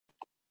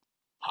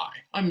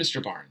Hi, I'm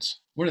Mr. Barnes,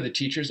 one of the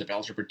teachers of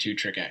Algebra 2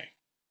 Trig A.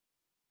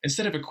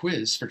 Instead of a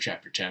quiz for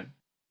Chapter 10,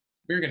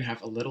 we're going to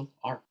have a little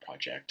art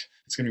project.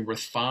 It's going to be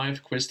worth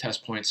 5 quiz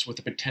test points with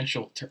the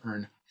potential to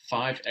earn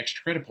 5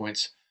 extra credit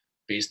points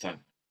based on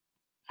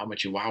how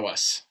much you wow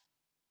us.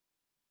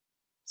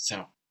 So,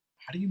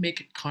 how do you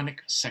make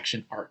Conic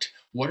section art?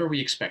 What are we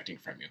expecting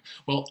from you?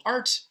 Well,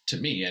 art, to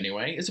me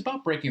anyway, is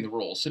about breaking the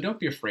rules, so don't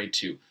be afraid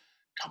to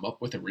come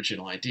up with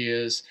original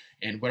ideas,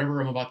 and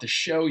whatever I'm about to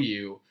show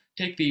you,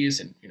 take these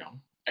and,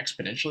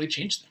 exponentially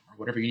change them, or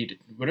whatever you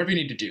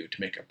need to do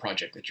to make a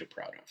project that you're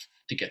proud of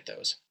to get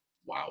those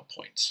wow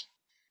points.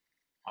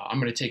 I'm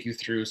going to take you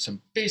through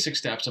some basic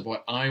steps of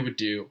what I would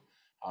do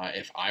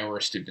if I were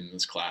a student in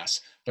this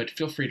class, but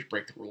feel free to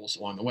break the rules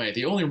along the way.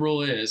 The only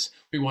rule is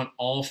we want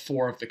all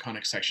 4 of the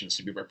conic sections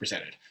to be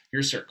represented.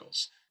 Your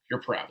circles,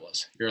 your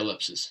parabolas, your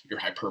ellipses, your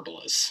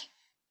hyperbolas.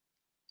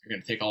 You're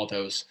going to take all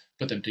those,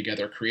 put them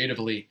together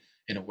creatively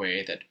in a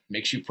way that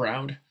makes you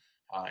proud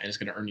and is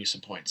going to earn you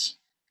some points.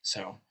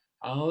 So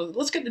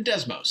let's get to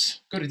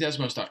Desmos. Go to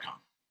desmos.com.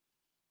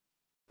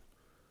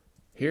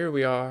 Here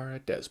we are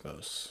at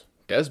Desmos,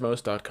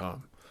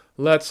 desmos.com.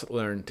 Let's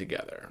learn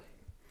together.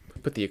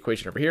 Put the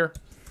equation over here.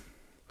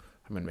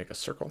 I'm going to make a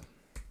circle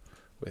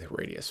with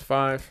radius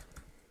 5.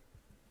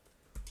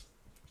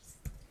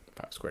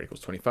 5 squared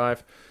equals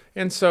 25.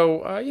 And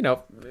so,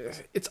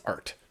 it's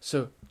art.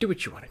 So do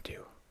what you want to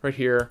do. Right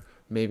here,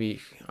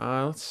 maybe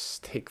let's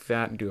take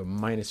that and do a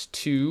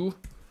 -2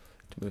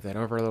 to move that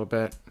over a little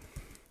bit.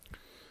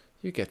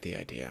 You get the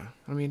idea.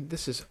 I mean,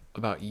 this is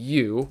about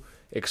you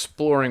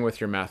exploring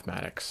with your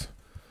mathematics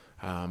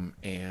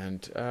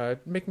and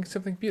making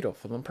something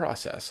beautiful in the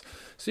process.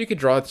 So you could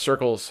draw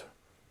circles,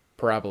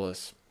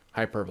 parabolas,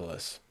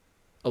 hyperbolas,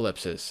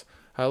 ellipses.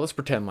 Let's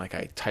pretend like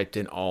I typed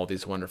in all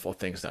these wonderful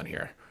things down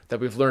here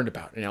that we've learned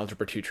about in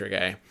Algebra 2 Trig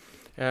A.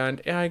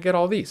 And I get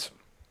all these.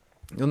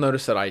 You'll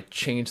notice that I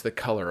changed the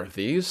color of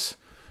these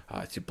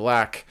to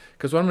black,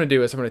 because what I'm going to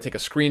do is I'm going to take a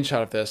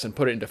screenshot of this and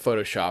put it into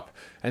Photoshop,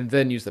 and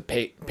then use the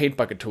paint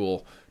bucket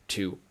tool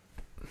to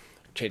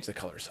change the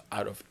colors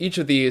out of each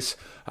of these.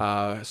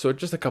 So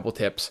just a couple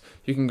tips.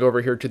 You can go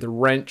over here to the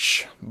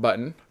wrench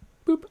button,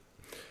 boop,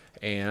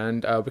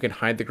 and we can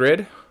hide the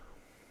grid.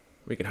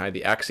 We can hide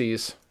the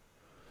axes.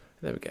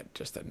 And then we get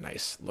just a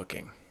nice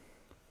looking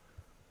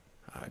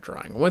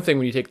drawing. One thing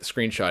when you take the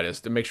screenshot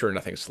is to make sure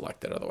nothing's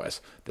selected, otherwise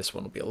this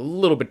one will be a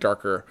little bit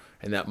darker,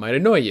 and that might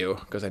annoy you,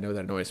 because I know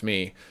that annoys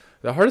me.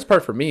 The hardest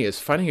part for me is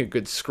finding a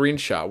good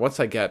screenshot. Once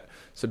I get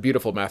some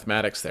beautiful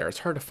mathematics there, it's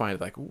hard to find,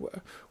 like,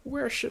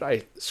 where should I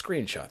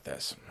screenshot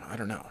this? I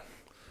don't know.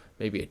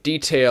 Maybe a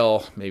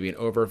detail, maybe an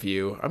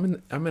overview.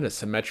 I'm in a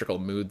symmetrical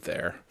mood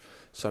there,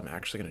 so I'm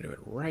actually going to do it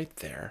right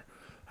there.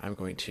 I'm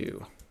going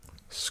to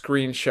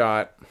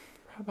screenshot,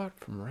 how about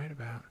from right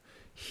about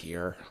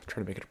here. I'll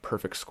try to make it a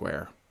perfect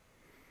square.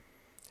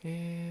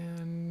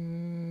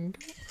 And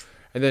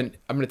then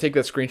I'm going to take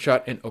that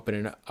screenshot and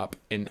open it up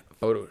in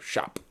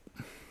Photoshop.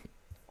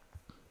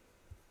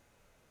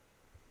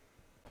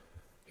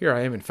 Here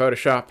I am in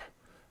Photoshop.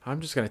 I'm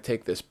just going to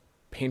take this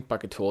paint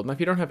bucket tool. Now, if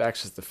you don't have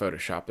access to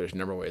Photoshop, there's a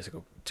number of ways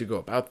to go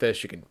about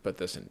this. You can put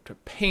this into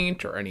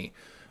Paint or any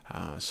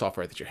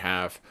software that you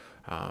have.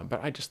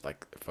 But I just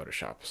like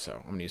Photoshop, so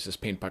I'm going to use this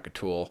paint bucket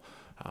tool.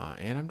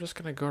 And I'm just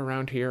going to go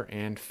around here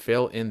and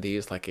fill in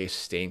these like a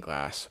stained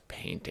glass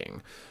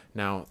painting.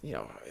 Now,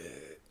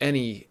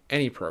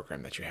 any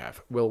program that you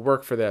have will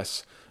work for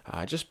this.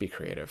 Just be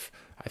creative.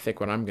 I think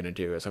what I'm going to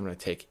do is I'm going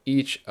to take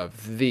each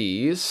of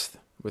these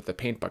with the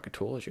paint bucket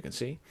tool, as you can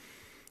see,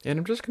 and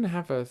I'm just going to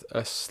have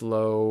a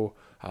slow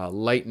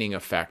lightning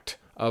effect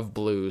of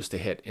blues to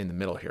hit in the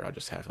middle here. I'll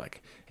just have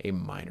like a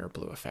minor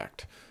blue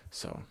effect.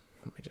 So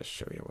let me just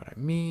show you what I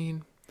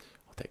mean.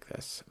 I'll take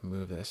this,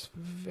 move this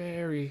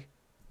very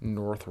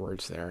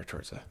northwards there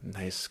towards a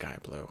nice sky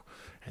blue,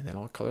 and then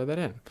I'll color that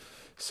in.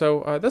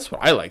 So that's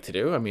what I like to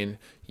do. I mean,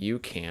 you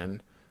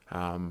can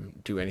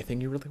do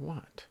anything you really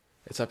want.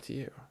 It's up to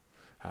you.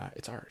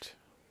 It's art.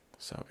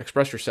 So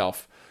express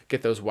yourself,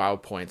 get those wow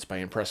points by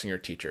impressing your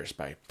teachers,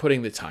 by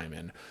putting the time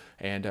in,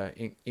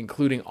 and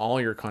including all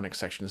your conic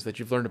sections that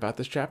you've learned about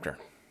this chapter.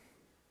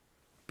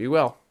 Be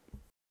well.